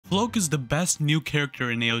Floch is the best new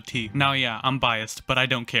character in AOT. Now yeah, I'm biased, but I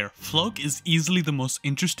don't care. Floch is easily the most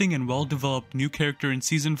interesting and well-developed new character in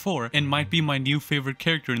Season 4 and might be my new favorite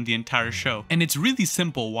character in the entire show. And it's really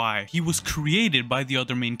simple why. He was created by the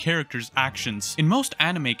other main character's actions. In most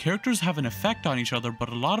anime, characters have an effect on each other, but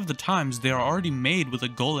a lot of the times they are already made with a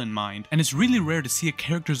goal in mind. And it's really rare to see a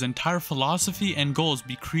character's entire philosophy and goals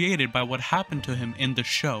be created by what happened to him in the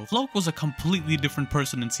show. Floch was a completely different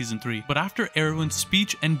person in Season 3, but after Erwin's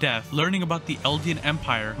speech and death, learning about the Eldian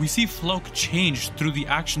Empire, we see Floch change through the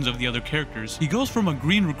actions of the other characters. He goes from a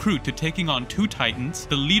green recruit to taking on 2 titans,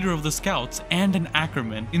 the leader of the scouts, and an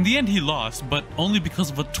Ackerman. In the end he lost, but only because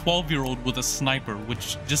of a 12-year-old with a sniper,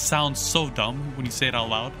 which just sounds so dumb when you say it out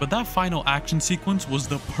loud. But that final action sequence was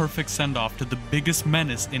the perfect send-off to the biggest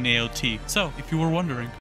menace in AOT. So, if you were wondering.